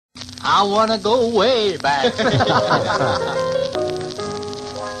I wanna go way back.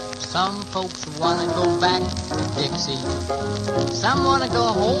 Some folks wanna go back to Dixie. Some wanna go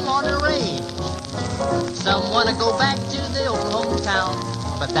home on the range. Some wanna go back to the old hometown.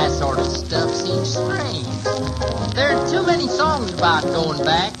 But that sort of stuff seems strange. There are too many songs about going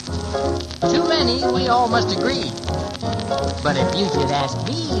back. Too many, we all must agree. But if you should ask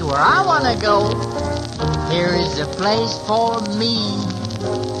me where I wanna go, here is a place for me.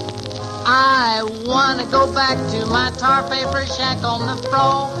 I wanna go back to my tar paper shack on the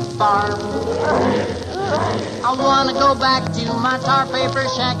frog farm. I wanna go back to my tar paper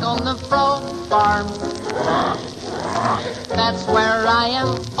shack on the frog farm. That's where I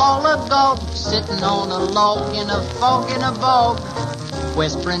am all agog, sitting on a log in a fog in a bog,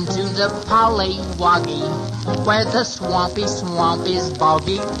 whispering to the pollywoggy, where the swampy swamp is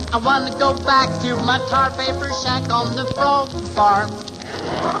boggy. I wanna go back to my tar paper shack on the frog farm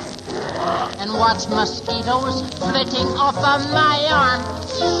and watch mosquitoes flitting off of my arm.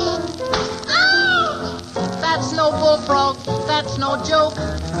 Ow! That's no bullfrog, that's no joke.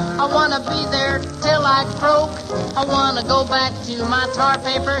 I wanna be there till I croak. I wanna go back to my tar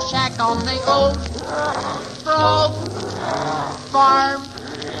paper shack on the old frog farm.